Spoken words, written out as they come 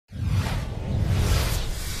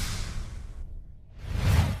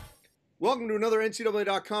Welcome to another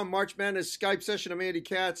NCAA.com March Madness Skype session. I'm Andy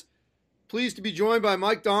Katz. Pleased to be joined by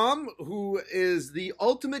Mike Daum, who is the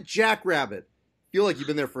ultimate jackrabbit. Feel like you've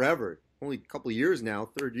been there forever. Only a couple of years now,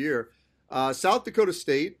 third year. South Dakota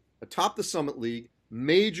State, atop the Summit League,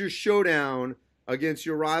 major showdown against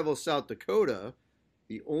your rival South Dakota,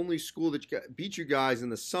 the only school that beat you guys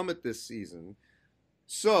in the Summit this season.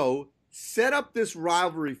 So set up this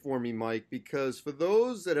rivalry for me, Mike, because for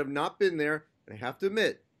those that have not been there, and I have to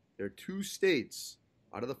admit, there are two states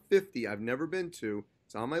out of the 50 I've never been to.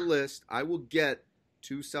 It's on my list. I will get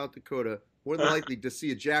to South Dakota more than likely to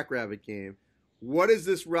see a jackrabbit game. What has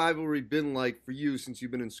this rivalry been like for you since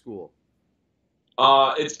you've been in school?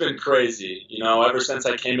 It's been crazy. Ever since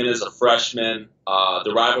I came in as a freshman,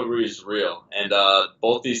 the rivalry is real. And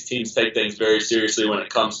both these teams take things very seriously when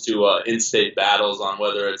it comes to in-state battles on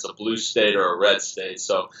whether it's a blue state or a red state.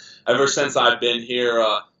 So ever since I've been here,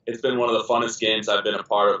 it's been one of the funnest games I've been a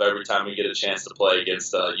part of every time we get a chance to play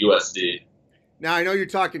against USD. Now, I know you're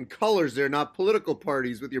talking colors there, not political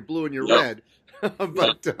parties with your blue and your red.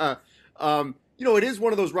 But, it is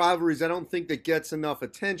one of those rivalries I don't think that gets enough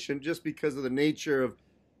attention just because of the nature of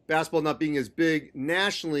basketball not being as big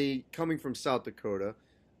nationally coming from South Dakota.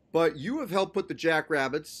 But you have helped put the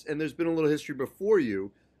Jackrabbits, and there's been a little history before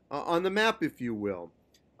you, on the map, if you will.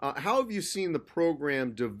 How have you seen the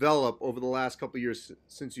program develop over the last couple of years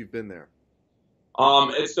since you've been there?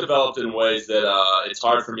 It's developed in ways that it's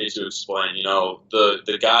hard for me to explain.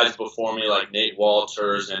 The guys before me, like Nate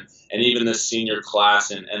Walters and even this senior class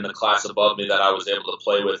and the class above me that I was able to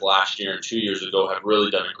play with last year and 2 years ago have really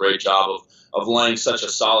done a great job of laying such a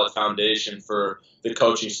solid foundation for the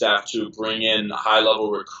coaching staff to bring in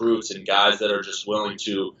high-level recruits and guys that are just willing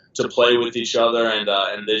to play with each other, and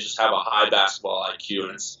they just have a high basketball IQ,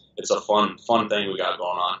 and it's a fun thing we got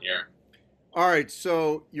going on here. All right,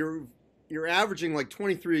 so you're averaging like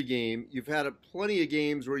 23 a game. You've had plenty of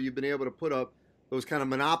games where you've been able to put up those kind of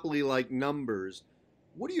monopoly-like numbers.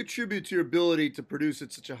 What do you attribute to your ability to produce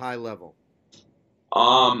at such a high level?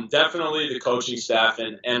 Definitely the coaching staff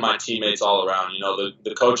and my teammates all around.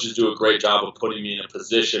 The coaches do a great job of putting me in a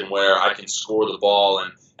position where I can score the ball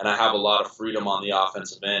and I have a lot of freedom on the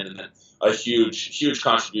offensive end, and then a huge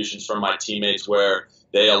contributions from my teammates where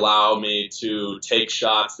they allow me to take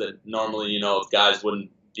shots that normally, guys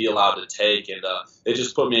wouldn't be allowed to take, and they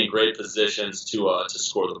just put me in great positions to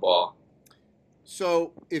score the ball.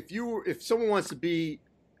 So if someone wants to be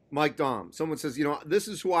Mike Daum, someone says, this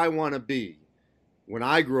is who I want to be when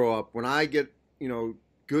I grow up, when I get,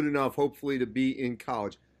 good enough, hopefully, to be in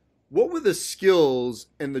college, what were the skills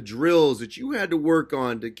and the drills that you had to work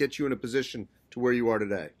on to get you in a position to where you are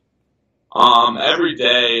today? Every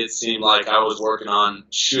day it seemed like I was working on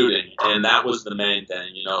shooting, and that was the main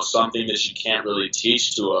thing. Something that you can't really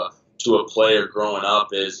teach to a player growing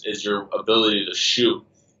up is your ability to shoot.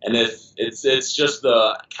 And if it's just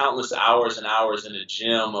the countless hours and hours in the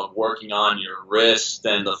gym of working on your wrist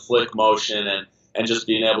and the flick motion and just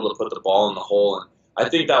being able to put the ball in the hole. And I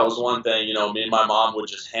think that was one thing, me and my mom would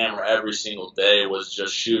just hammer every single day, was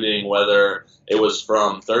just shooting, whether it was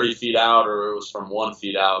from 30 feet out or it was from 1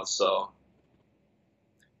 foot out. So.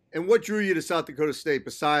 And what drew you to South Dakota State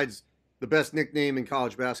besides the best nickname in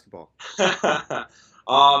college basketball? At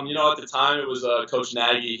the time it was Coach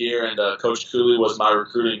Nagy here, and Coach Cooley was my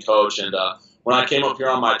recruiting coach. And when I came up here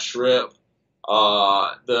on my trip,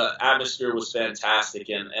 the atmosphere was fantastic,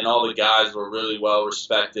 and all the guys were really well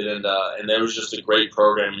respected, and there was just a great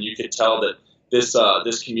program, and you could tell that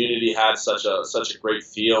this community had such a great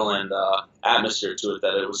feel and atmosphere to it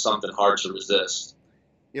that it was something hard to resist.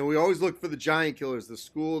 We always look for the giant killers, the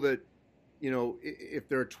school that, if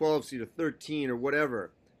they're a 12 seed or 13 or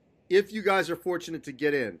whatever. If you guys are fortunate to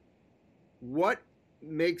get in, what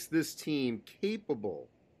makes this team capable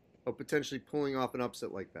of potentially pulling off an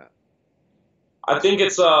upset like that? I think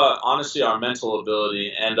it's honestly our mental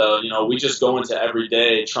ability, and we just go into every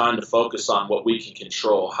day trying to focus on what we can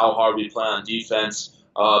control, how hard we play on defense,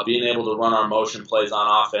 being able to run our motion plays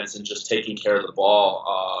on offense, and just taking care of the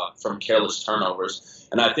ball from careless turnovers.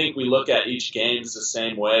 And I think we look at each game the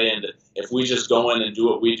same way, and if we just go in and do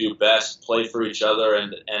what we do best, play for each other,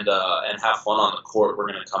 and have fun on the court, we're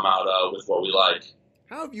going to come out with what we like.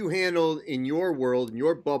 How have you handled, in your world, in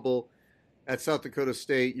your bubble at South Dakota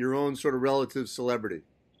State, your own sort of relative celebrity?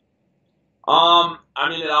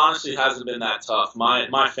 It honestly hasn't been that tough.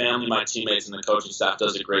 My family, my teammates, and the coaching staff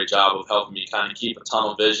does a great job of helping me kind of keep a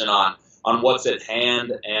tunnel vision on what's at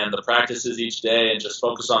hand and the practices each day, and just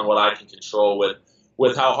focus on what I can control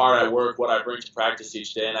with how hard I work, what I bring to practice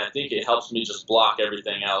each day. And I think it helps me just block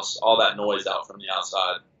everything else, all that noise out from the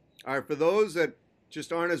outside. All right, for those that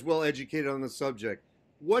just aren't as well educated on the subject,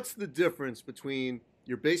 What's the difference between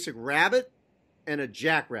your basic rabbit and a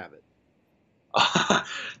jackrabbit?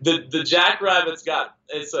 The jackrabbit's got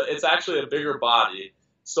it's actually a bigger body.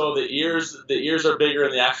 So the ears are bigger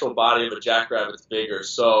and the actual body of a jackrabbit's bigger.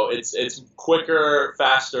 So it's quicker,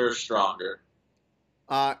 faster, stronger.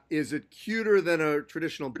 Is it cuter than a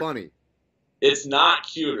traditional bunny? It's not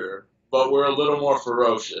cuter, but we're a little more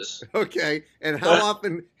ferocious. Okay. And how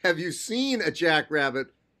often have you seen a jackrabbit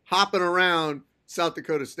hopping around South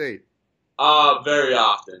Dakota State? Very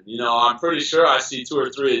often. I'm pretty sure I see 2 or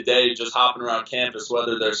 3 a day just hopping around campus,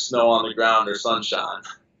 whether there's snow on the ground or sunshine.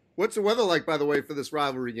 What's the weather like, by the way, for this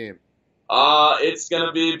rivalry game? It's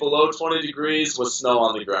gonna be below 20 degrees with snow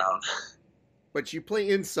on the ground. But you play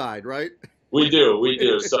inside, right? We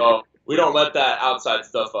do. So we don't let that outside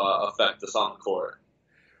stuff affect us on the court.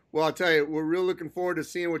 Well, I'll tell you, we're really looking forward to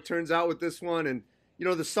seeing what turns out with this one. And,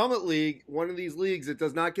 the Summit League, one of these leagues that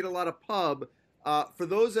does not get a lot of pub, for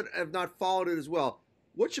those that have not followed it as well,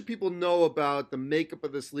 what should people know about the makeup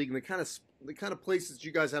of this league and the kind of places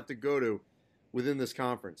you guys have to go to within this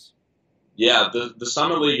conference? Yeah, the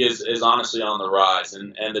Summer League is honestly on the rise,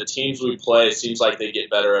 and the teams we play, it seems like they get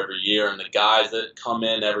better every year, and the guys that come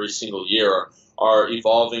in every single year are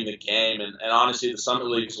evolving the game, and honestly, the Summer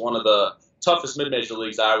League is one of the toughest mid-major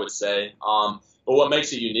leagues, I would say. But what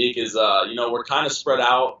makes it unique is, we're kind of spread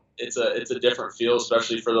out. It's a different feel,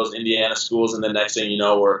 especially for those Indiana schools, and the next thing you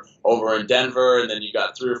know, we're over in Denver, and then you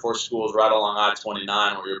got 3 or 4 schools right along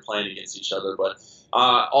I-29 where you're playing against each other, but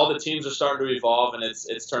all the teams are starting to evolve, and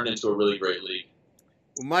it's turned into a really great league.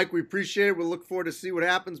 Well, Mike, we appreciate it. We'll look forward to see what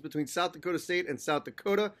happens between South Dakota State and South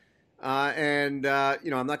Dakota. I'm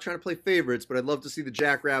not trying to play favorites, but I'd love to see the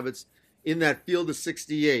Jackrabbits in that field of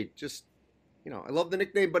 68. Just, I love the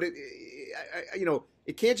nickname, but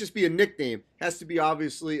it can't just be a nickname. It has to be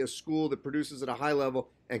obviously a school that produces at a high level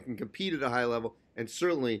and can compete at a high level, and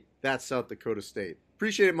certainly that's South Dakota State.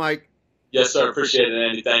 Appreciate it, Mike. Yes, sir. Appreciate it,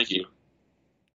 Andy. Thank you.